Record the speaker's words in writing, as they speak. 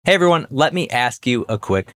Hey everyone, let me ask you a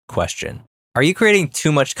quick question. Are you creating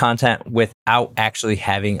too much content without actually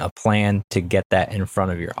having a plan to get that in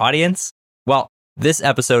front of your audience? Well, this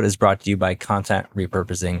episode is brought to you by Content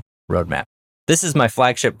Repurposing Roadmap. This is my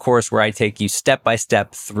flagship course where I take you step by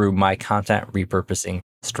step through my content repurposing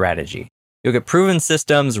strategy. You'll get proven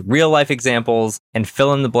systems, real life examples, and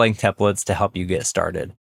fill in the blank templates to help you get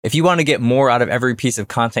started. If you want to get more out of every piece of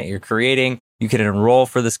content you're creating, you can enroll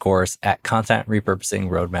for this course at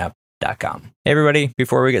contentrepurposingroadmap.com. Hey everybody,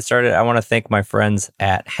 before we get started, I want to thank my friends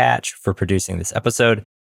at Hatch for producing this episode.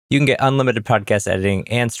 You can get unlimited podcast editing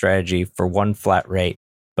and strategy for one flat rate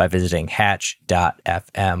by visiting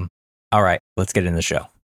hatch.fm. All right, let's get in the show.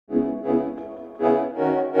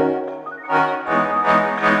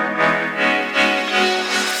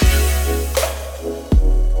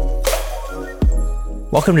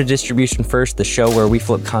 Welcome to Distribution First, the show where we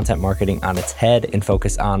flip content marketing on its head and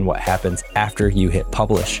focus on what happens after you hit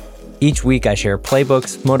publish. Each week, I share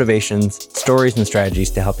playbooks, motivations, stories, and strategies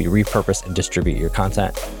to help you repurpose and distribute your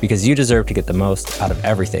content because you deserve to get the most out of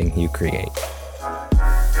everything you create.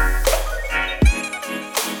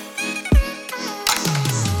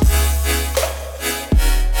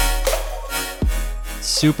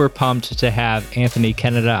 Super pumped to have Anthony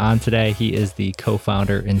Kennada on today. He is the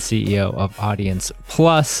co-founder and CEO of Audience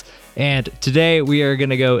Plus. And today we are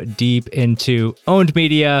going to go deep into owned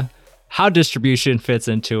media, how distribution fits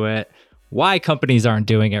into it, why companies aren't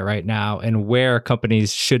doing it right now, and where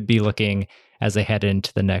companies should be looking as they head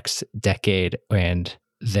into the next decade and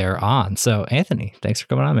they're on. So Anthony, thanks for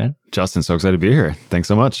coming on, man. Justin, so excited to be here. Thanks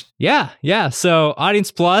so much. Yeah. So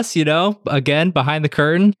Audience Plus, again, behind the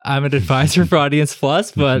curtain, I'm an advisor for Audience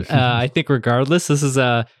Plus, but I think regardless, this is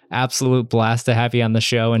a absolute blast to have you on the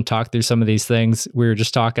show and talk through some of these things. We were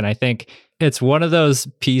just talking, I think it's one of those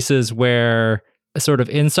pieces where sort of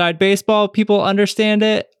inside baseball, people understand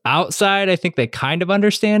it. Outside, I think they kind of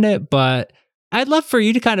understand it, but I'd love for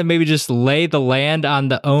you to kind of maybe just lay the land on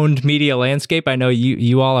the owned media landscape. I know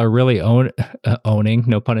you all are really owning,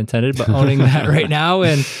 no pun intended, but owning that right now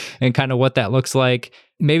and kind of what that looks like.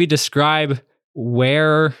 Maybe describe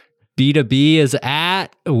where B2B is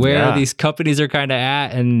at, where these companies are kind of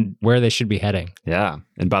at, and where they should be heading. Yeah.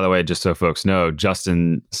 And by the way, just so folks know,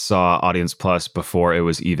 Justin saw Audience Plus before it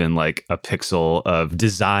was even like a pixel of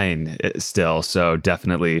design still. So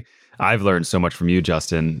definitely I've learned so much from you,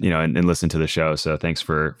 Justin, and listen to the show. So thanks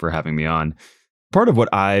for having me on. Part of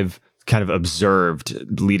what I've kind of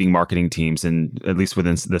observed leading marketing teams, and at least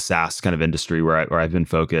within the SaaS kind of industry where I've been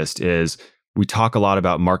focused, is we talk a lot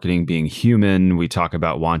about marketing being human. We talk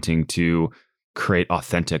about wanting to create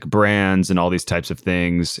authentic brands and all these types of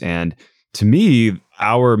things. And to me,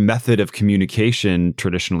 our method of communication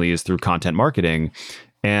traditionally is through content marketing.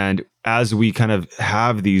 And as we kind of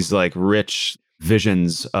have these like rich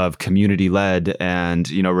visions of community-led and,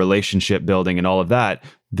 relationship building and all of that,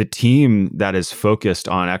 the team that is focused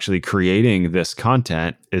on actually creating this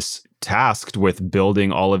content is tasked with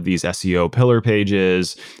building all of these SEO pillar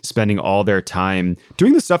pages, spending all their time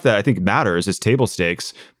doing the stuff that I think matters, is table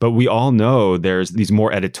stakes. But we all know there's these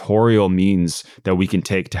more editorial means that we can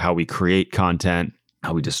take to how we create content,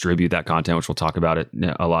 how we distribute that content, which we'll talk about it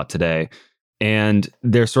a lot today. And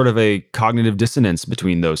there's sort of a cognitive dissonance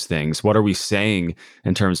between those things. What are we saying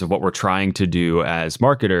in terms of what we're trying to do as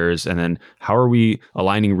marketers? And then how are we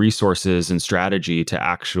aligning resources and strategy to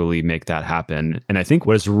actually make that happen? And I think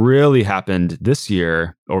what has really happened this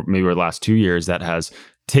year, or maybe the last 2 years, that has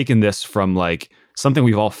taken this from like something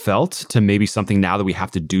we've all felt to maybe something now that we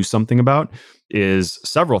have to do something about, is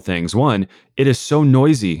several things. One, it is so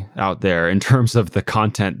noisy out there in terms of the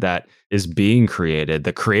content that is being created.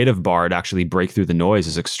 The creative bar to actually break through the noise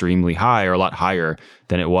is extremely high, or a lot higher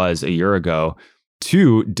than it was a year ago.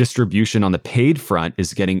 Two, distribution on the paid front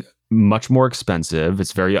is getting much more expensive.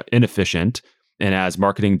 It's very inefficient. And as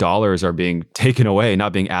marketing dollars are being taken away,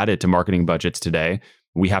 not being added to marketing budgets today,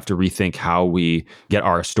 we have to rethink how we get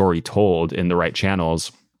our story told in the right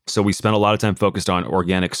channels. So we spent a lot of time focused on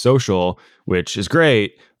organic social, which is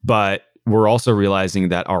great, but we're also realizing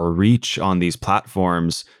that our reach on these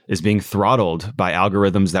platforms is being throttled by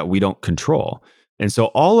algorithms that we don't control. And so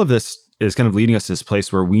all of this is kind of leading us to this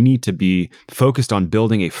place where we need to be focused on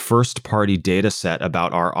building a first-party data set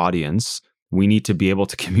about our audience. We need to be able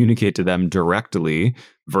to communicate to them directly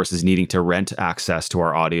versus needing to rent access to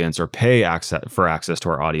our audience or pay for access to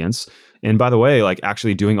our audience. And by the way, like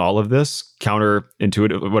actually doing all of this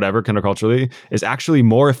counterintuitive, whatever, counterculturally, is actually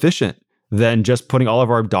more efficient than just putting all of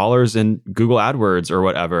our dollars in Google AdWords or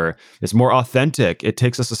whatever. It's more authentic. It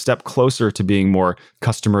takes us a step closer to being more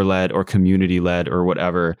customer-led or community-led or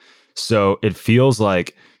whatever. So it feels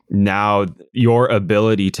like now your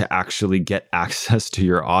ability to actually get access to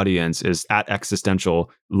your audience is at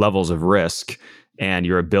existential levels of risk, and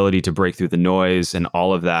your ability to break through the noise and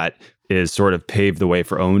all of that is sort of paved the way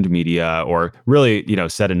for owned media, or really,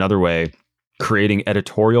 said another way, creating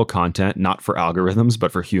editorial content, not for algorithms,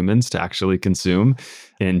 but for humans to actually consume,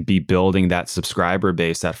 and be building that subscriber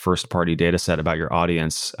base, that first party data set about your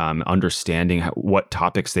audience, understanding what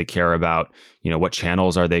topics they care about, what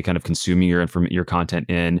channels are they kind of consuming your content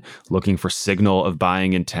in, looking for signal of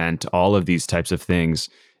buying intent, all of these types of things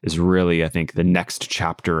is really, I think, the next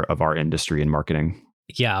chapter of our industry in marketing.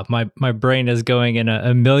 Yeah, my brain is going in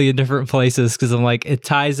a million different places because I'm like, it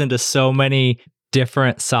ties into so many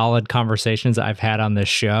different solid conversations I've had on this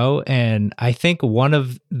show. And I think one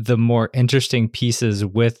of the more interesting pieces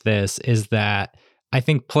with this is that I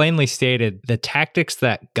think plainly stated, the tactics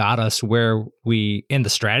that got us in the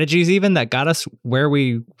strategies even that got us where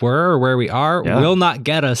we were or where we are will not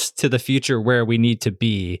get us to the future where we need to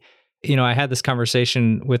be. I had this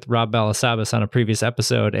conversation with Rob Balasabas on a previous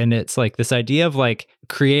episode, and it's like this idea of like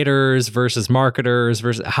creators versus marketers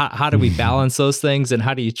versus how do we balance those things, and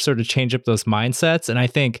how do you sort of change up those mindsets? And I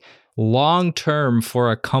think long term for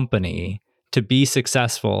a company to be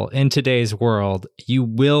successful in today's world, you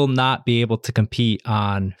will not be able to compete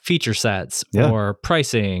on feature sets or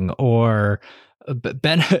pricing or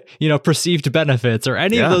perceived benefits or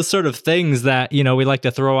any of those sort of things that, we like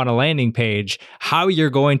to throw on a landing page. How you're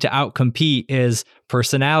going to outcompete is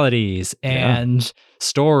personalities and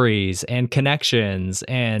stories and connections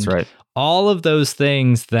and all of those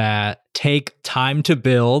things that take time to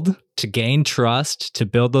build, to gain trust, to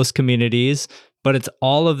build those communities. But it's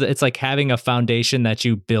it's like having a foundation that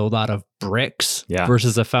you build out of bricks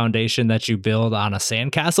versus a foundation that you build on a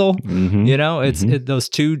sandcastle. It's those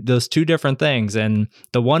two different things. And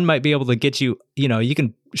the one might be able to get you, you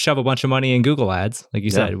can shove a bunch of money in Google ads. Like you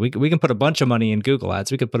said, we can put a bunch of money in Google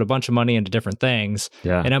ads. We could put a bunch of money into different things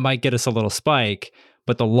and it might get us a little spike.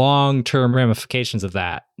 But the long-term ramifications of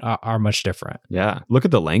that are much different. Yeah. Look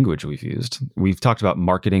at the language we've used. We've talked about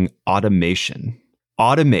marketing automation.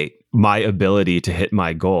 Automate my ability to hit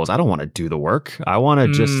my goals. I don't want to do the work. I want to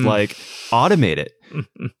just automate it.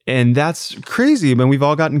 And that's crazy. I mean, we've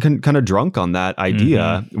all gotten kind of drunk on that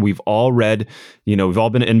idea. We've all read, we've all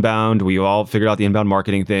been inbound. We all figured out the inbound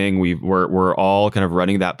marketing thing. We're all kind of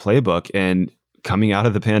running that playbook, and coming out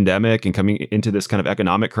of the pandemic and coming into this kind of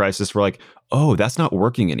economic crisis, we're like, oh, that's not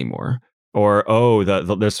working anymore. Or,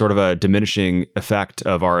 there's sort of a diminishing effect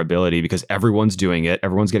of our ability because everyone's doing it.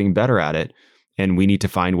 Everyone's getting better at it. And we need to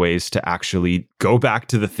find ways to actually go back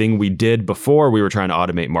to the thing we did before we were trying to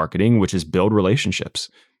automate marketing, which is build relationships.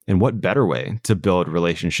 And what better way to build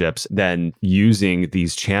relationships than using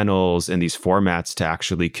these channels and these formats to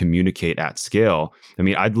actually communicate at scale? I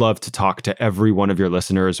mean, I'd love to talk to every one of your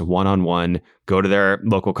listeners one-on-one, go to their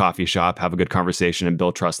local coffee shop, have a good conversation, and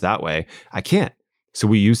build trust that way. I can't. So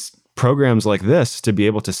we use programs like this to be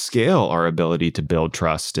able to scale our ability to build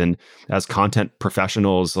trust. And as content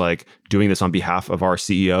professionals, like doing this on behalf of our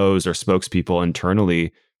CEOs or spokespeople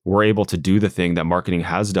internally, we're able to do the thing that marketing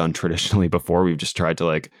has done traditionally before. We've just tried to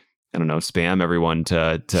spam everyone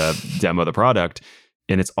to demo the product.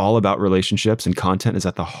 And it's all about relationships, and content is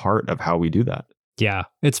at the heart of how we do that. Yeah.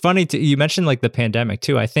 It's funny you mentioned like the pandemic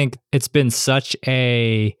too. I think it's been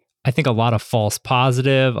a lot of false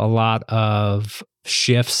positive, a lot of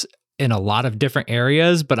shifts in a lot of different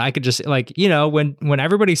areas, but I could just when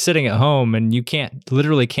everybody's sitting at home and you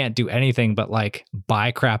literally can't do anything but like buy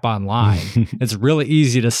crap online, it's really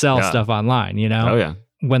easy to sell stuff online, Oh yeah.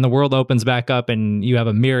 When the world opens back up and you have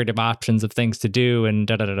a myriad of options of things to do and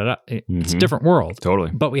it's a different world. Totally.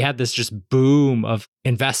 But we had this just boom of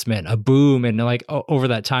investment, a boom and over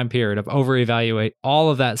that time period of over-evaluate, all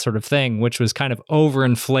of that sort of thing, which was kind of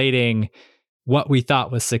overinflating what we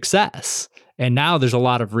thought was success. And now there's a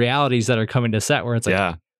lot of realities that are coming to set where it's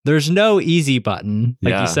like, there's no easy button.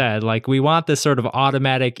 Like you said, like we want this sort of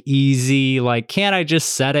automatic, easy, like, can't I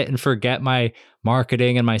just set it and forget my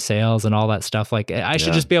marketing and my sales and all that stuff? Like I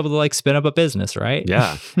should just be able to like spin up a business, right?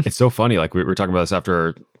 Yeah. It's so funny. Like we were talking about this after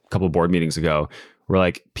a couple of board meetings ago. We're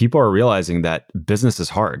like, people are realizing that business is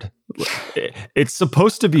hard. It's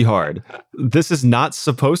supposed to be hard. This is not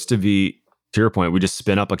supposed to be, to your point, we just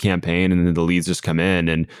spin up a campaign and then the leads just come in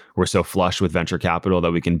and we're so flush with venture capital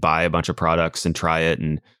that we can buy a bunch of products and try it.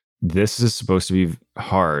 And this is supposed to be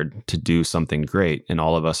hard to do something great. And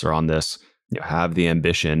all of us are on this, have the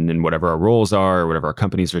ambition and whatever our roles are, or whatever our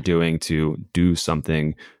companies are doing to do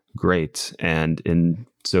something great. And in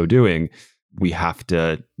so doing, we have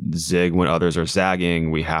to zig when others are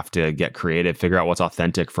zagging. We have to get creative, figure out what's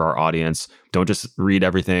authentic for our audience. Don't just read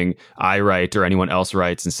everything I write or anyone else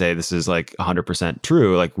writes and say this is like 100%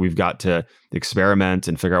 true. Like we've got to experiment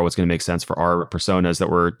and figure out what's going to make sense for our personas that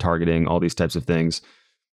we're targeting, all these types of things.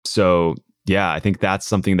 So yeah, I think that's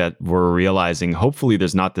something that we're realizing. Hopefully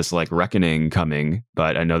there's not this like reckoning coming,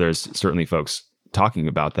 but I know there's certainly folks talking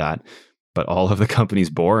about that. But all of the companies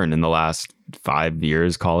born in the last 5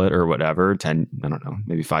 years, call it, or whatever, 10, I don't know,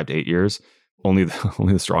 maybe 5 to 8 years, only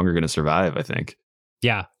the strong are going to survive, I think.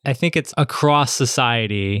 Yeah, I think it's across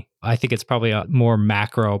society. I think it's probably a more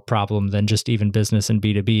macro problem than just even business and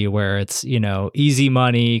B2B, where it's, easy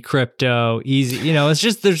money, crypto, easy, it's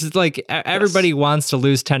just, there's like, everybody wants to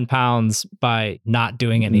lose 10 pounds by not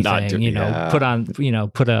doing anything, put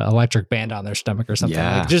a electric band on their stomach or something.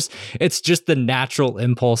 Yeah. Like it's just the natural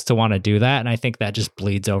impulse to want to do that. And I think that just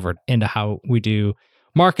bleeds over into how we do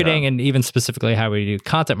marketing and even specifically how we do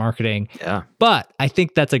content marketing. Yeah. But I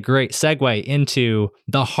think that's a great segue into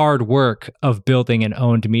the hard work of building an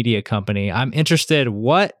owned media company. I'm interested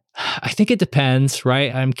I think it depends,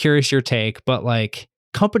 right? I'm curious your take, but like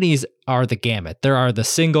companies are the gamut. There are the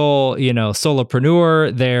single,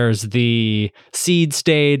 solopreneur. There's the seed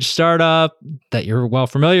stage startup that you're well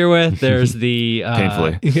familiar with. There's the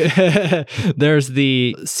painfully. There's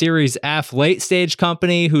the Series F late stage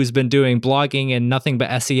company who's been doing blogging and nothing but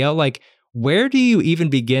SEO. Like, where do you even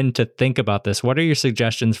begin to think about this? What are your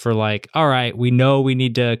suggestions for like, all right, we know we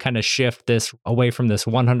need to kind of shift this away from this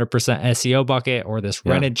 100% SEO bucket or this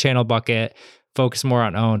rented channel bucket, focus more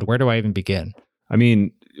on owned. Where do I even begin? I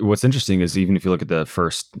mean, what's interesting is even if you look at the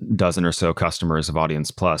first dozen or so customers of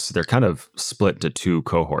Audience Plus, they're kind of split to two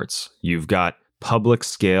cohorts. You've got public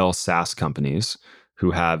scale SaaS companies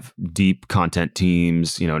who have deep content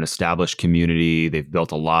teams, an established community. They've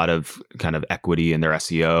built a lot of kind of equity in their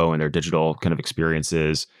SEO and their digital kind of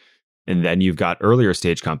experiences. And then you've got earlier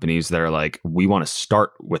stage companies that are like, we want to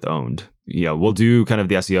start with owned. We'll do kind of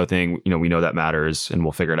the SEO thing. We know that matters and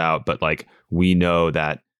we'll figure it out. But like, we know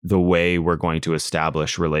that the way we're going to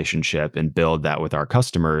establish relationship and build that with our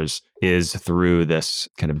customers is through this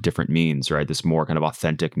kind of different means, right? This more kind of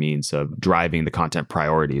authentic means of driving the content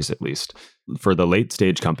priorities, at least. For the late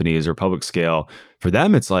stage companies or public scale, for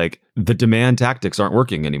them, it's like the demand tactics aren't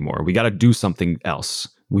working anymore. We got to do something else.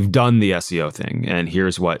 We've done the SEO thing, and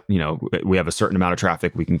here's what, we have a certain amount of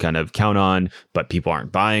traffic we can kind of count on, but people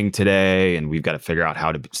aren't buying today, and we've got to figure out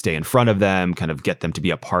how to stay in front of them, kind of get them to be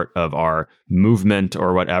a part of our movement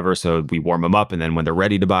or whatever. So we warm them up, and then when they're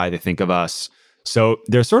ready to buy, they think of us. So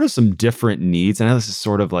there's sort of some different needs. I know this is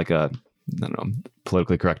sort of like a, I don't know,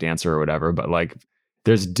 politically correct answer or whatever, but like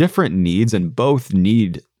there's different needs, and both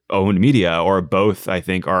need owned media, or both, I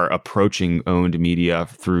think, are approaching owned media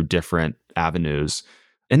through different avenues.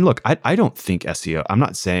 And look, I don't think SEO, I'm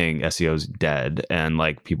not saying SEO is dead and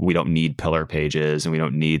like we don't need pillar pages and we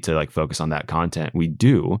don't need to like focus on that content. We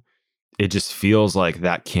do. It just feels like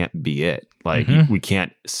that can't be it. Like we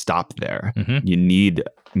can't stop there. You need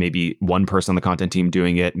maybe one person on the content team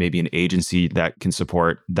doing it, maybe an agency that can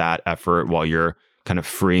support that effort while you're kind of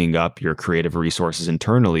freeing up your creative resources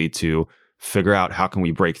internally to figure out how can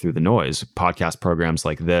we break through the noise. Podcast programs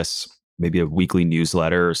like this, maybe a weekly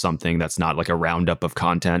newsletter or something that's not like a roundup of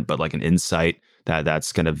content, but like an insight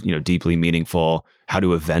that's kind of, deeply meaningful. How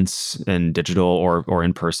do events in digital or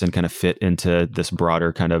in person kind of fit into this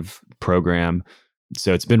broader kind of program?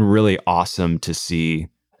 So it's been really awesome to see.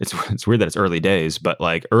 It's weird that it's early days, but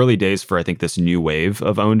like early days for, I think, this new wave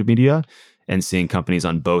of owned media, and seeing companies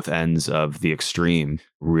on both ends of the extreme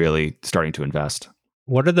really starting to invest.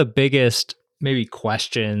 What are the biggest maybe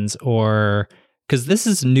questions, or because this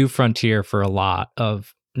is new frontier for a lot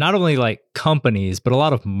of not only like companies, but a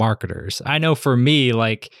lot of marketers. I know for me,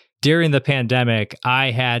 like during the pandemic,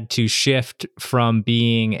 I had to shift from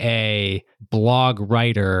being a blog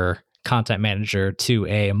writer, content manager, to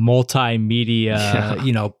a multimedia,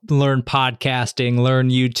 learn podcasting, learn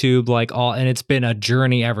YouTube, and it's been a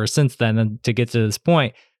journey ever since then. And to get to this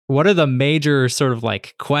point, what are the major sort of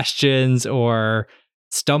like questions or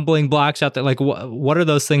stumbling blocks out there? Like what are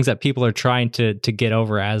those things that people are trying to get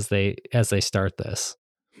over as they start this?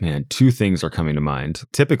 Man, two things are coming to mind.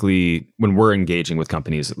 Typically, when we're engaging with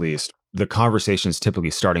companies, at least, the conversation is typically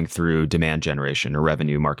starting through demand generation or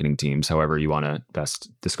revenue marketing teams, however you want to best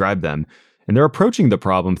describe them. And they're approaching the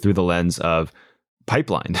problem through the lens of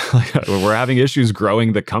pipeline. We're having issues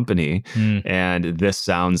growing the company, and this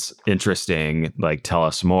sounds interesting, like tell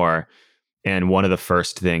us more. And one of the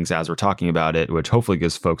first things as we're talking about it, which hopefully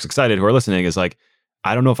gets folks excited who are listening, is like,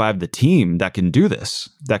 I don't know if I have the team that can do this,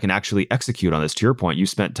 that can actually execute on this. To your point, you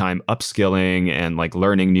spent time upskilling and like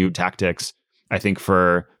learning new tactics. I think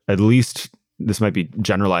for at least, this might be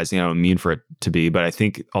generalizing, I don't mean for it to be, but I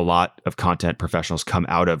think a lot of content professionals come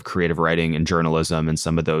out of creative writing and journalism and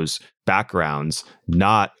some of those backgrounds,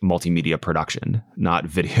 not multimedia production, not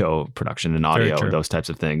video production and audio, those types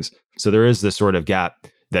of things. So there is this sort of gap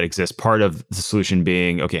that exists. Part of the solution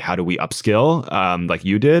being, okay, how do we upskill like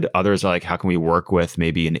you did? Others are like, how can we work with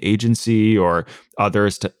maybe an agency or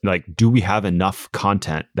others to like, do we have enough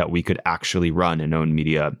content that we could actually run an own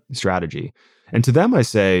media strategy? And to them, I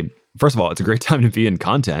say, first of all, it's a great time to be in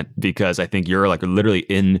content because I think you're like literally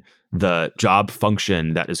in the job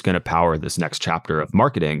function that is going to power this next chapter of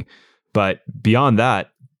marketing. But beyond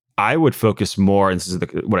that, I would focus more, and this is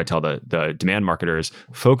what I tell the demand marketers,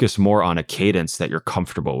 focus more on a cadence that you're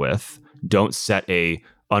comfortable with. Don't set a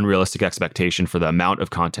unrealistic expectation for the amount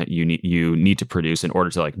of content you need to produce in order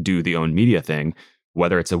to like do the own media thing,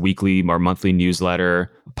 whether it's a weekly or monthly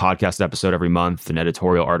newsletter, a podcast episode every month, an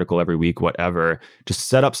editorial article every week, whatever. Just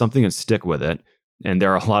set up something and stick with it. And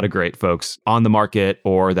there are a lot of great folks on the market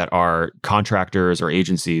or that are contractors or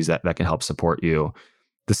agencies that can help support you.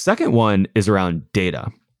 The second one is around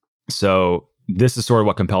data. So this is sort of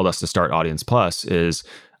what compelled us to start Audience Plus is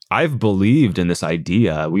I've believed in this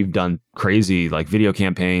idea. We've done crazy like video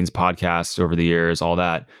campaigns, podcasts over the years, all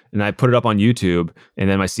that. And I put it up on YouTube. And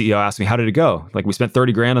then my CEO asked me, how did it go? Like we spent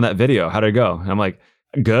 30 grand on that video. How did it go? And I'm like,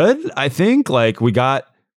 good. I think like we got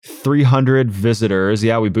 300 visitors.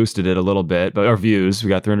 Yeah, we boosted it a little bit, but our views, we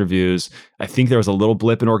got 300 views. I think there was a little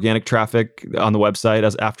blip in organic traffic on the website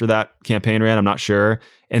as after that campaign ran. I'm not sure.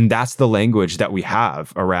 And that's the language that we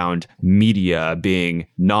have around media being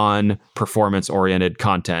non-performance oriented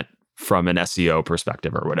content from an SEO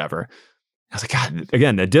perspective or whatever. I was like, God,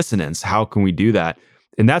 again, the dissonance. How can we do that?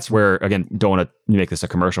 And that's where, again, don't want to make this a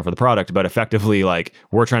commercial for the product, but effectively, like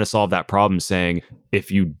we're trying to solve that problem saying, if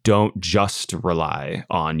you don't just rely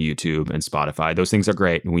on YouTube and Spotify, those things are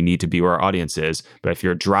great and we need to be where our audience is. But if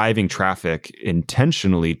you're driving traffic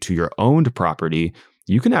intentionally to your owned property,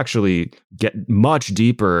 you can actually get much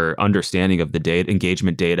deeper understanding of the data,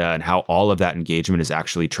 engagement data, and how all of that engagement is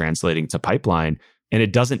actually translating to pipeline. And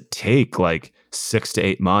it doesn't take like 6 to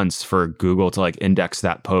 8 months for Google to like index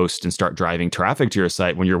that post and start driving traffic to your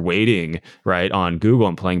site when you're waiting, right, on Google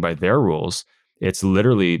and playing by their rules. It's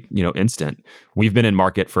literally, instant. We've been in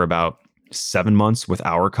market for about 7 months with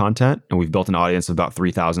our content, and we've built an audience of about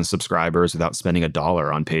 3,000 subscribers without spending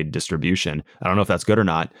 $1 on paid distribution. I don't know if that's good or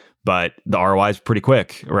not, but the ROI is pretty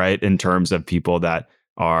quick, right? In terms of people that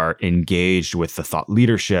are engaged with the thought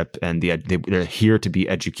leadership and they're here to be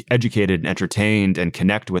educated and entertained and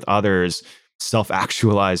connect with others,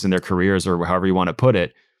 self-actualize in their careers or however you want to put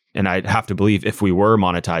it. And I'd have to believe if we were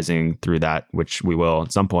monetizing through that, which we will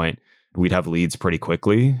at some point, we'd have leads pretty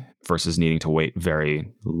quickly versus needing to wait very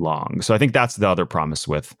long. So I think that's the other promise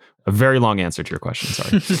with a very long answer to your question.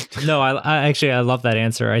 Sorry. No, I love that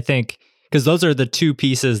answer. I think because those are the two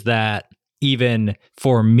pieces that even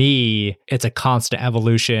for me, it's a constant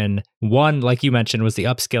evolution. One, like you mentioned, was the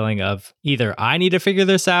upskilling of either I need to figure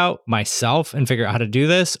this out myself and figure out how to do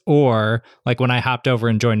this, or like when I hopped over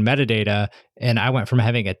and joined Metadata and I went from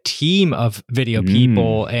having a team of video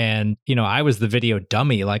people and, I was the video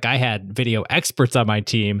dummy. Like I had video experts on my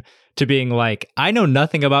team to being like, I know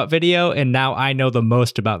nothing about video and now I know the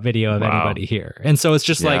most about video of anybody here. And so it's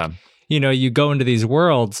just like, you go into these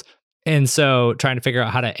worlds. And so trying to figure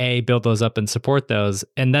out how to build those up and support those.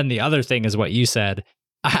 And then the other thing is what you said.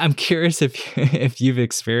 I'm curious if you've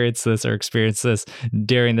experienced this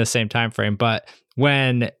during the same time frame. But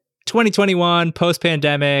when 2021,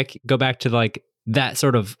 post-pandemic, go back to like that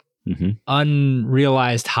sort of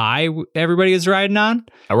unrealized high everybody is riding on.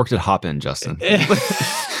 I worked at Hopin, Justin.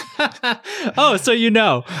 Oh, so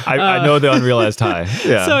I know the unrealized high.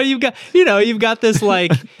 Yeah. So you've got this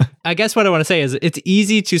like, I guess what I want to say is it's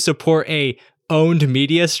easy to support a owned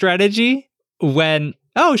media strategy when,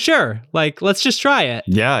 oh, sure, like let's just try it.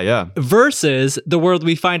 Yeah. Versus the world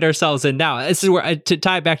we find ourselves in now. This is where to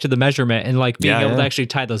tie it back to the measurement and like being able to actually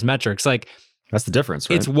tie those metrics. Like that's the difference,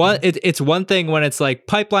 right? It's one thing when it's like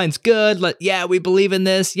pipeline's good. We believe in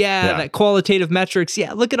this. Yeah, that qualitative metrics.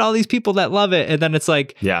 Yeah, look at all these people that love it. And then it's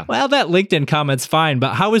like, well, that LinkedIn comment's fine,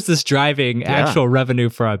 but how is this driving actual revenue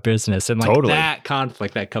for our business? And like that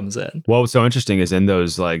conflict that comes in. Well, what's so interesting is in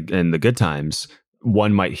those like in the good times,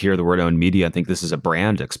 one might hear the word owned media and think this is a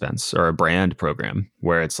brand expense or a brand program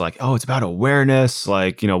where it's like, oh, it's about awareness.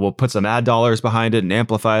 Like, we'll put some ad dollars behind it and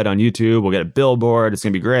amplify it on YouTube. We'll get a billboard. It's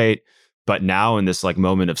going to be great. But now in this like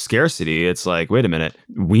moment of scarcity, it's like, wait a minute,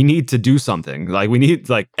 we need to do something. Like we need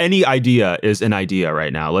like any idea is an idea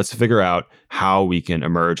right now. Let's figure out how we can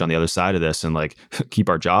emerge on the other side of this and like keep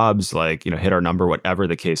our jobs, like, hit our number, whatever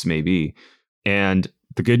the case may be. And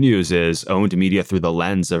the good news is owned media through the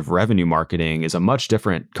lens of revenue marketing is a much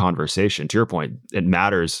different conversation. To your point, it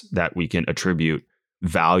matters that we can attribute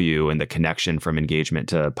value and the connection from engagement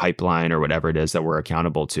to pipeline or whatever it is that we're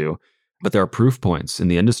accountable to. But there are proof points in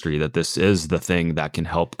the industry that this is the thing that can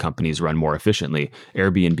help companies run more efficiently.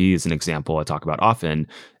 Airbnb is an example I talk about often.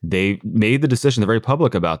 They made the decision, they're very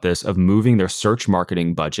public about this, of moving their search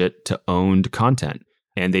marketing budget to owned content.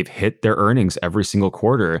 And they've hit their earnings every single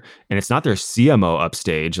quarter. And it's not their CMO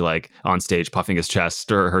upstage, like on stage puffing his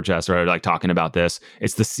chest or her chest, or like talking about this.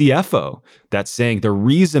 It's the CFO that's saying the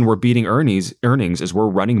reason we're beating earnings is we're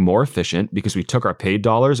running more efficient because we took our paid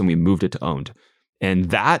dollars and we moved it to owned.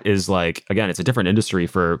 And that is like, again, it's a different industry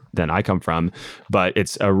than I come from, but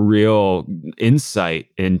it's a real insight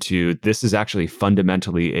into this is actually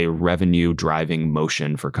fundamentally a revenue driving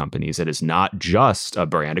motion for companies. It is not just a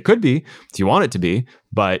brand. It could be if you want it to be,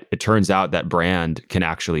 but it turns out that brand can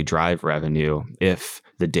actually drive revenue if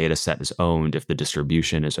the data set is owned, if the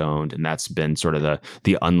distribution is owned. And that's been sort of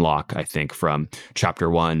the unlock, I think, from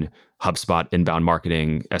chapter 1, HubSpot inbound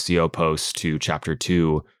marketing SEO posts to chapter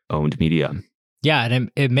 2, owned media. Yeah, and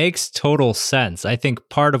it makes total sense. I think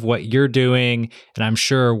part of what you're doing, and I'm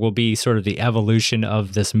sure will be sort of the evolution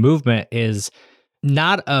of this movement, is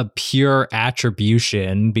not a pure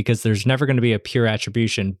attribution, because there's never going to be a pure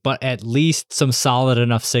attribution, but at least some solid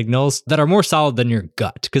enough signals that are more solid than your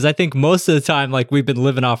gut. Because I think most of the time, like, we've been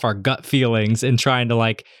living off our gut feelings and trying to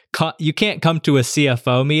like, you can't come to a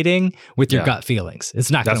CFO meeting with your gut feelings. It's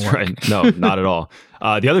not going to work. That's right. No, not at all.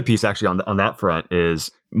 The other piece actually on that front is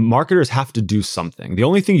marketers have to do something. The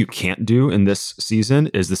only thing you can't do in this season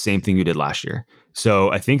is the same thing you did last year.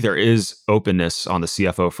 So I think there is openness on the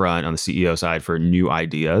CFO front, on the CEO side for new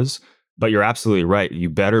ideas. But you're absolutely right. You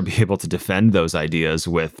better be able to defend those ideas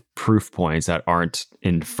with proof points that aren't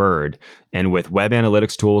inferred. And with web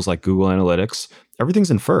analytics tools like Google Analytics,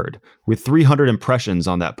 everything's inferred. With 300 impressions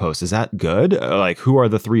on that post, is that good? Like, who are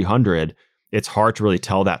the 300? It's hard to really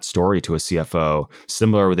tell that story to a CFO.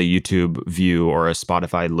 Similar with a YouTube view or a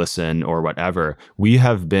Spotify listen or whatever. We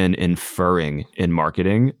have been inferring in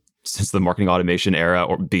marketing since the marketing automation era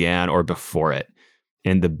began or before it.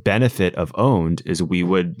 And the benefit of owned is we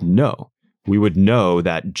would know. We would know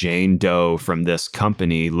that Jane Doe from this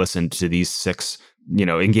company listened to these 6,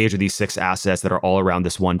 engage with these 6 assets that are all around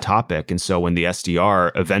this one topic. And so when the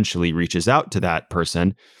SDR eventually reaches out to that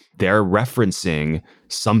person, they're referencing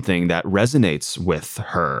something that resonates with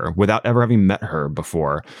her without ever having met her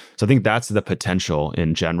before. So I think that's the potential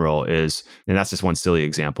in general is, and that's just one silly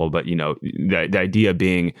example, but the idea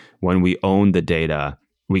being when we own the data,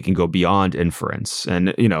 we can go beyond inference.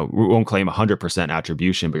 And, we won't claim 100%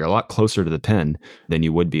 attribution, but you're a lot closer to the pin than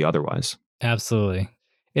you would be otherwise. Absolutely.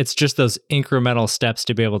 It's just those incremental steps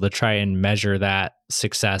to be able to try and measure that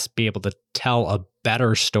success, be able to tell a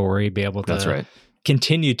better story, be able to That's right.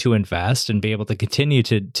 continue to invest and be able to continue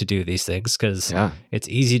to do these things, because it's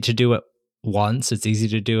easy to do it once. It's easy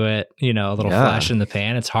to do it, a little flash in the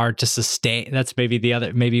pan. It's hard to sustain. That's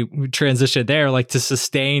maybe we transition there, like to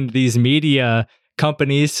sustain these media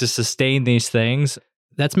companies, to sustain these things.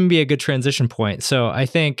 That's maybe a good transition point. So I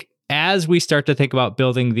think as we start to think about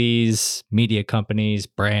building these media companies,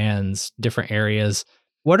 brands, different areas,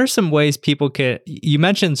 what are some ways people you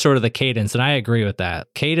mentioned sort of the cadence, and I agree with that.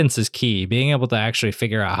 Cadence is key. Being able to actually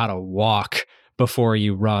figure out how to walk before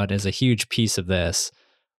you run is a huge piece of this.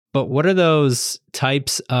 But what are those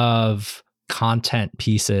types of content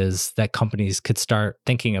pieces that companies could start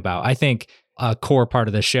thinking about? I think a core part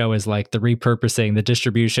of the show is like the repurposing, the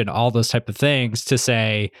distribution, all those type of things to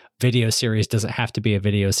say video series doesn't have to be a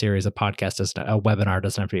video series, a podcast doesn't, a webinar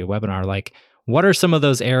doesn't have to be a webinar. Like, what are some of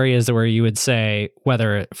those areas where you would say,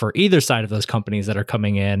 whether for either side of those companies that are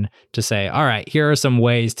coming in, to say, all right, here are some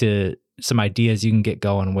ideas you can get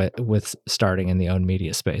going with starting in the owned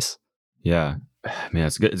media space? Yeah, man,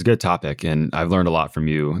 it's good. It's a good topic. And I've learned a lot from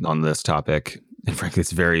you on this topic. And frankly,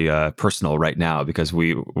 it's very personal right now because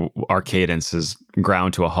our cadence is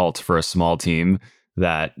ground to a halt for a small team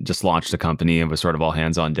that just launched a company and was sort of all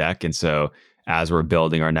hands on deck. And so as we're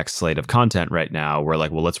building our next slate of content right now, we're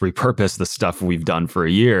like, well, let's repurpose the stuff we've done for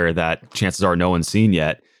a year that chances are no one's seen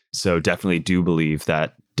yet. So definitely do believe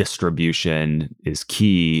that distribution is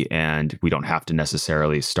key and we don't have to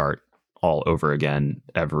necessarily start all over again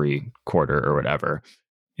every quarter or whatever.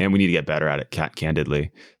 And we need to get better at it,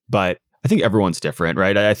 candidly. But I think everyone's different,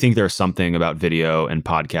 right? I think there's something about video and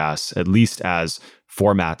podcasts, at least as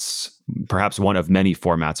formats, perhaps one of many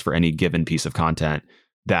formats for any given piece of content,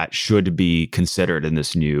 that should be considered in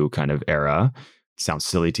this new kind of era. Sounds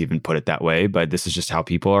silly to even put it that way, but this is just how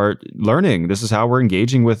people are learning. This is how we're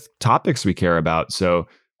engaging with topics we care about. So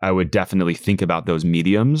I would definitely think about those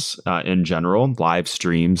mediums in general, live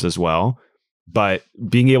streams as well. But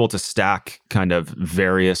being able to stack kind of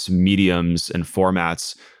various mediums and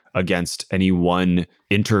formats against any one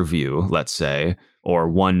interview, let's say, or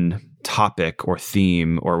one topic or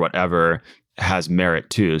theme or whatever has merit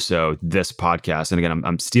too. So this podcast, and again,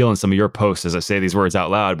 I'm stealing some of your posts as I say these words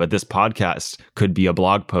out loud, but this podcast could be a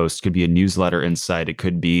blog post, could be a newsletter insight. It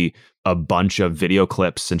could be a bunch of video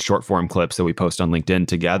clips and short form clips that we post on LinkedIn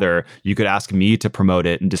together. You could ask me to promote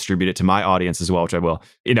it and distribute it to my audience as well, which I will,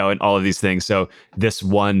 and all of these things. So this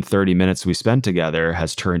 30 minutes we spent together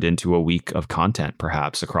has turned into a week of content,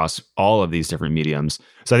 perhaps across all of these different mediums.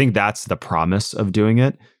 So I think that's the promise of doing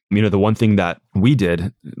it. The one thing that we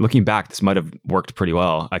did, looking back, this might have worked pretty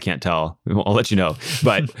well. I can't tell. I'll let you know.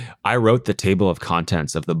 But I wrote the table of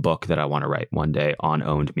contents of the book that I want to write one day on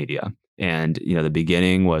owned media. And, the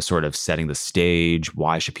beginning was sort of setting the stage.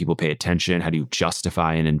 Why should people pay attention? How do you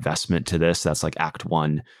justify an investment to this? That's like Act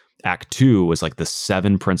 1. Act 2 was like the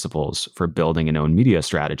 7 principles for building an owned media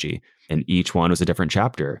strategy. And each one was a different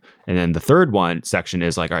chapter. And then the third section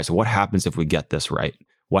is like, all right, so what happens if we get this right?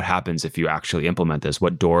 What happens if you actually implement this?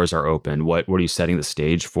 What doors are open? What are you setting the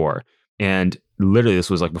stage for? And literally, this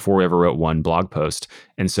was like before we ever wrote one blog post.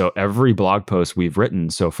 And so every blog post we've written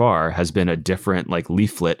so far has been a different like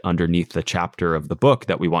leaflet underneath the chapter of the book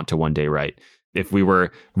that we want to one day write. If we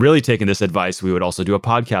were really taking this advice, we would also do a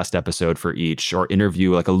podcast episode for each, or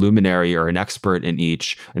interview like a luminary or an expert in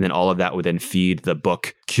each. And then all of that would then feed the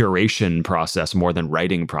book curation process more than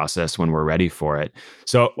writing process when we're ready for it.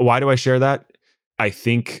 So why do I share that? I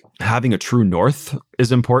think having a true north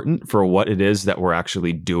is important for what it is that we're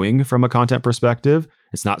actually doing from a content perspective.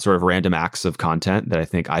 It's not sort of random acts of content that I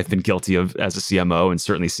think I've been guilty of as a CMO, and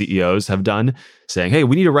certainly CEOs have done, saying, hey,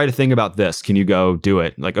 we need to write a thing about this. Can you go do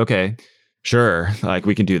it? Like, okay, sure. Like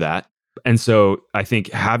we can do that. And so I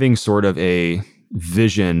think having sort of a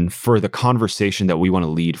vision for the conversation that we want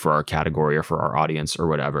to lead for our category or for our audience or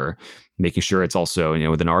whatever, making sure it's also,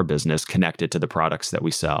 within our business connected to the products that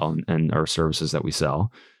we sell and our services that we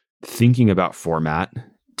sell, thinking about format,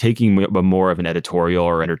 taking a more of an editorial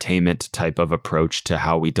or entertainment type of approach to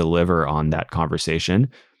how we deliver on that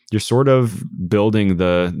conversation. You're sort of building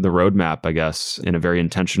the roadmap, I guess, in a very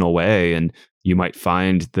intentional way. And you might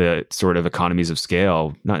find the sort of economies of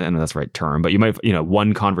scale, I know that's the right term, but you might,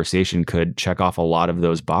 one conversation could check off a lot of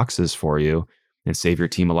those boxes for you and save your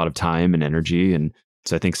team a lot of time and energy. And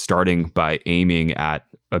so I think starting by aiming at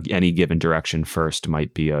any given direction first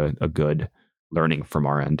might be a good learning from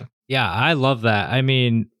our end. Yeah, I love that. I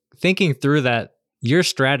mean, thinking through that, your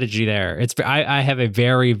strategy there, I have a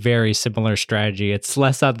very, very similar strategy. It's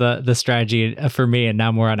less on the strategy for me and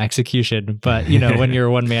now more on execution. But, when you're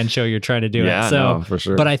a one-man show, you're trying to do it. So, no, for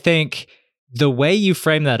sure. But I think the way you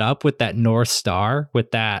frame that up with that North Star,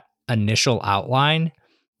 with that initial outline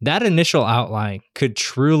could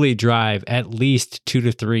truly drive at least 2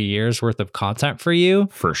 to 3 years worth of content for you.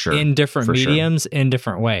 For sure. In different mediums, in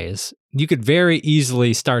different ways. You could very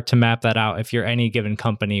easily start to map that out if you're any given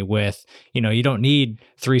company with, you don't need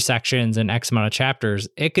 3 sections and X amount of chapters.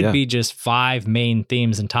 It could be just 5 main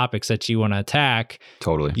themes and topics that you want to attack.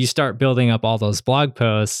 Totally. You start building up all those blog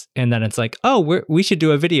posts, and then it's like, oh, we should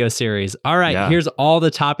do a video series. All right, here's all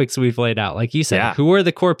the topics we've laid out. Like you said, who are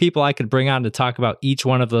the core people I could bring on to talk about each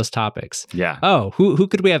one of those topics? Yeah. Oh, who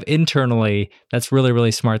could we have internally that's really,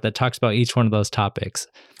 really smart that talks about each one of those topics?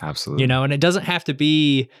 Absolutely. And it doesn't have to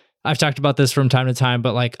be, I've talked about this from time to time,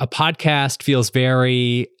 but like a podcast feels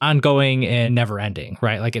very ongoing and never ending,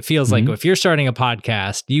 right? Like it feels like if you're starting a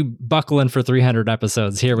podcast, you buckle in for 300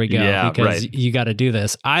 episodes. Here we go, because you got to do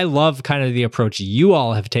this. I love kind of the approach you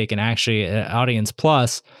all have taken actually at Audience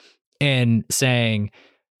Plus in saying,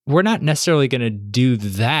 we're not necessarily going to do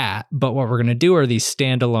that, but what we're going to do are these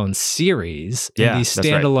standalone series. And these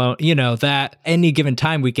standalone, that any given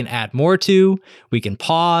time we can add more to, we can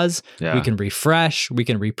pause, we can refresh, we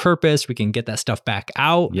can repurpose, we can get that stuff back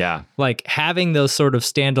out. Yeah. Like having those sort of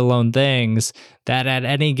standalone things that at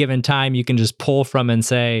any given time you can just pull from and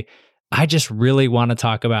say, I just really want to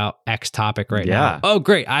talk about X topic right now. Oh,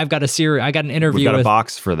 great. I've got a series. I got an interview. We've got a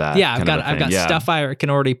box for that. Yeah, I've got stuff I can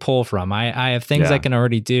already pull from. I have things I can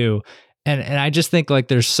already do. And I just think like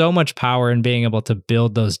there's so much power in being able to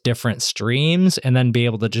build those different streams and then be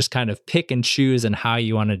able to just kind of pick and choose and how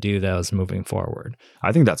you want to do those moving forward.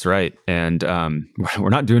 I think that's right. And we're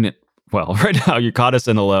not doing it well right now. You caught us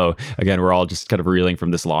in the low. Again, we're all just kind of reeling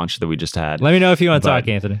from this launch that we just had. Let me know if you want to talk,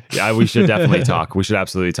 Anthony. Yeah, we should definitely talk. We should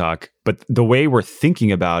absolutely talk. But the way we're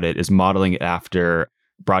thinking about it is modeling it after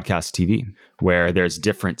broadcast TV, where there's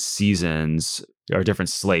different seasons. or different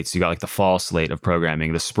slates. You got like the fall slate of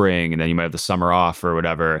programming, the spring, and then you might have the summer off or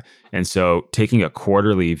whatever. And so taking a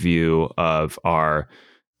quarterly view of our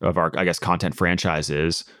I guess content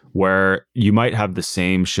franchises, where you might have the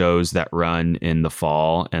same shows that run in the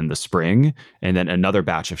fall and the spring, and then another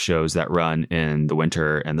batch of shows that run in the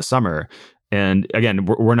winter and the summer. And again,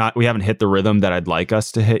 we haven't hit the rhythm that I'd like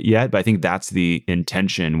us to hit yet, but I think that's the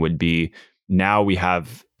intention would be. Now we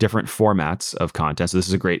have different formats of content. So this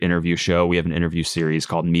is a great interview show. We have an interview series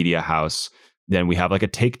called Media House. Then we have like a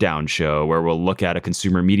takedown show where we'll look at a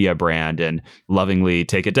consumer media brand and lovingly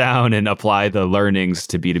take it down and apply the learnings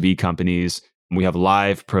to B2B companies. We have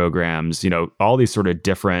live programs, all these sort of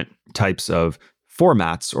different types of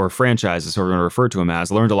formats or franchises, so we're going to refer to them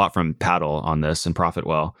as. Learned a lot from Paddle on this and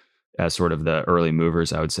Profitwell as sort of the early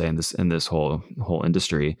movers, I would say, in this whole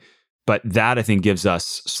industry. But that, I think, gives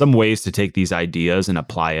us some ways to take these ideas and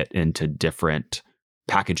apply it into different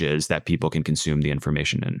packages that people can consume the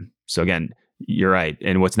information in. So again, you're right.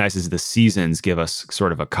 And what's nice is the seasons give us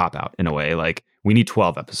sort of a cop-out in a way. Like, we need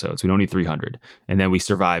 12 episodes. We don't need 300. And then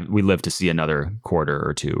we live to see another quarter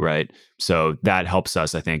or two, right? So that helps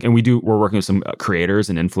us, I think. And we're working with some creators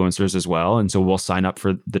and influencers as well. And so we'll sign up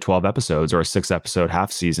for the 12 episodes or a 6-episode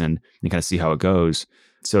half season and kind of see how it goes.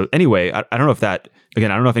 So anyway, I don't know if I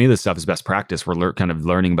don't know if any of this stuff is best practice. We're kind of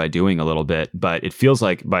learning by doing a little bit, but it feels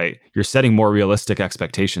like you're setting more realistic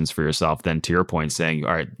expectations for yourself than, to your point, saying,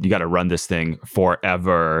 all right, you got to run this thing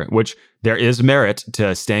forever, which there is merit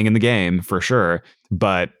to staying in the game for sure.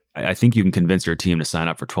 But I think you can convince your team to sign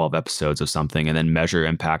up for 12 episodes of something and then measure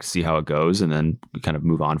impact, see how it goes, and then kind of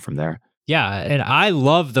move on from there. Yeah, and I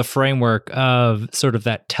love the framework of sort of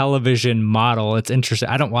that television model. It's interesting.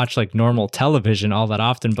 I don't watch like normal television all that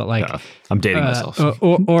often, but like I'm dating myself.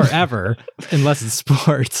 or ever, unless it's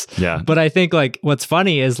sports. Yeah. But I think like what's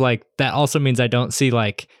funny is like that also means I don't see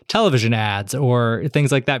like television ads or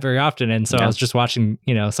things like that very often. And so I was just watching,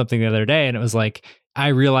 something the other day, and it was like, I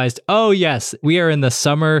realized, oh yes, we are in the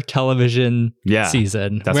summer television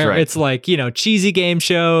season where it's like, cheesy game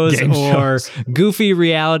shows goofy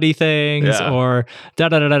reality things or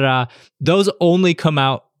da-da-da-da-da. Those only come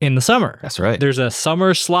out in the summer. That's right. There's a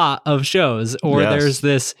summer slot of shows, or there's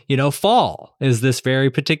this, fall is this very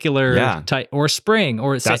particular type, or spring,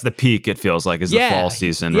 or that's the peak. It feels like is the fall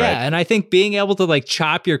season, right? Yeah, and I think being able to like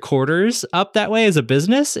chop your quarters up that way as a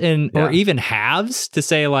business, or even halves to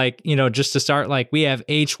say like, just to start, like we have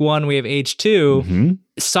H1, we have H2. Mm-hmm.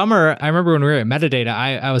 Summer, I remember when we were at Metadata,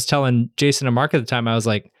 I was telling Jason and Mark at the time, I was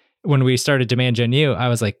like, when we started Demand Gen U, I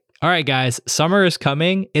was like, all right, guys, summer is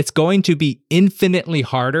coming. It's going to be infinitely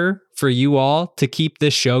harder for you all to keep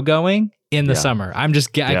this show going in the summer. I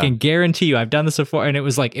can guarantee you, I've done this before. And it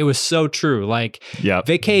was so true. Like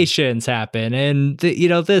vacations happen and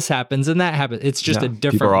this happens and that happens. It's just a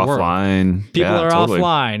different world. Offline. People are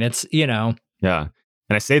offline. It's, Yeah.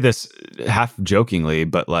 And I say this half jokingly,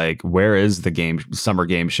 but like, where is the summer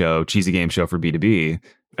game show, cheesy game show for B2B?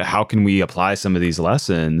 How can we apply some of these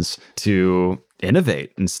lessons to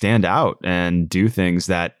innovate and stand out and do things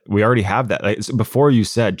that we already have that? Like, before you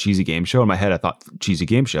said cheesy game show, in my head, I thought cheesy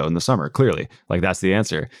game show in the summer, clearly. Like, that's the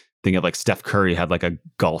answer. Think of like Steph Curry had like a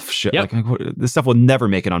golf show. Yep. Like, this stuff will never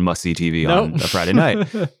make it on must-see TV on a Friday night.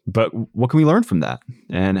 But what can we learn from that?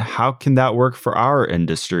 And how can that work for our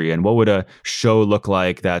industry? And what would a show look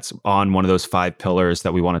like that's on one of those 5 pillars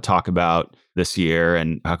that we want to talk about this year?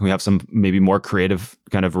 And how can we have some maybe more creative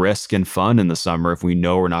kind of risk and fun in the summer if we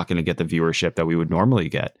know we're not going to get the viewership that we would normally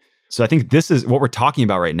get? So I think this is what we're talking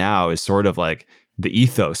about right now, is sort of like the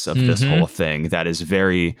ethos of this whole thing that is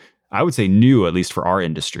very, I would say, new, at least for our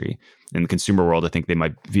industry. In the consumer world, I think they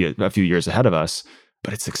might be a few years ahead of us,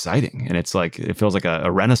 but it's exciting. And it's like, it feels like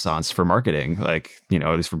a renaissance for marketing, like,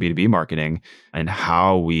 at least for B2B marketing, and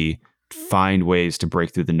how we find ways to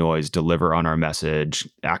break through the noise, deliver on our message,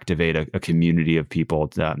 activate a community of people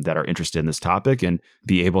that are interested in this topic, and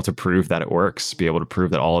be able to prove that it works, be able to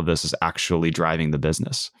prove that all of this is actually driving the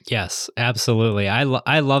business. Yes, absolutely. I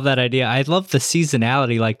love that idea. I love the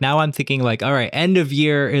seasonality. Like, now I'm thinking like, all right, end of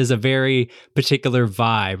year is a very particular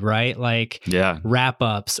vibe, right? Like wrap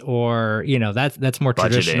ups, or, that's more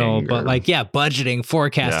traditional, but like, budgeting,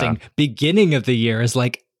 forecasting. Beginning of the year is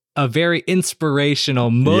like a very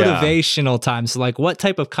inspirational, motivational time. So like, what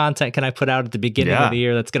type of content can I put out at the beginning of the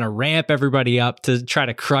year that's going to ramp everybody up to try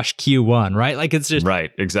to crush Q1, right? Like, it's just...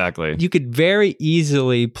 Right, exactly. You could very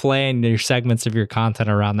easily plan your segments of your content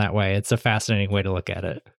around that way. It's a fascinating way to look at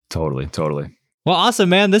it. Totally. Well, awesome,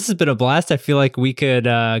 man. This has been a blast. I feel like we could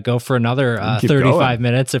go for another 35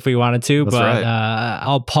 minutes if we wanted to, That's but right.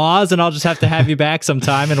 I'll pause and I'll just have to have you back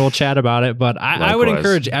sometime and we'll chat about it. But I would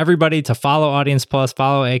encourage everybody to follow Audience Plus,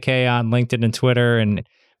 follow AK on LinkedIn and Twitter, and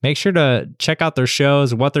make sure to check out their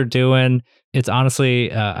shows, what they're doing. It's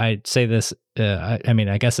honestly, I say this, I mean,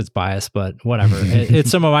 I guess it's biased, but whatever. It's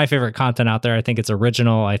some of my favorite content out there. I think it's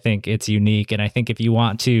original. I think it's unique. And I think if you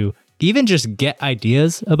want to even just get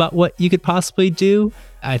ideas about what you could possibly do,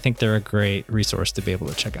 I think they're a great resource to be able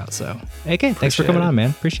to check out. So, AK, thanks for coming on, man.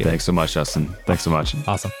 Appreciate it. Thanks so much, Justin. Thanks so much.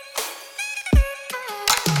 Awesome.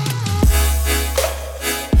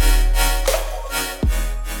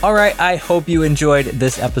 All right, I hope you enjoyed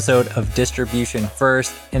this episode of Distribution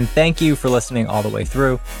First, and thank you for listening all the way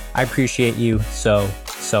through. I appreciate you so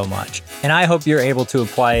much. And I hope you're able to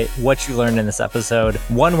apply what you learned in this episode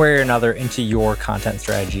one way or another into your content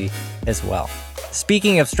strategy as well.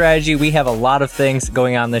 Speaking of strategy, we have a lot of things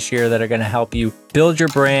going on this year that are going to help you build your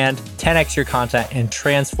brand, 10x your content, and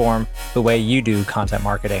transform the way you do content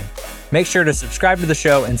marketing. Make sure to subscribe to the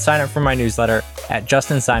show and sign up for my newsletter at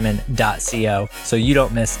justinsimon.co so you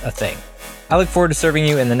don't miss a thing. I look forward to serving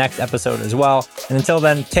you in the next episode as well. And until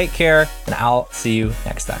then, take care, and I'll see you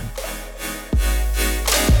next time.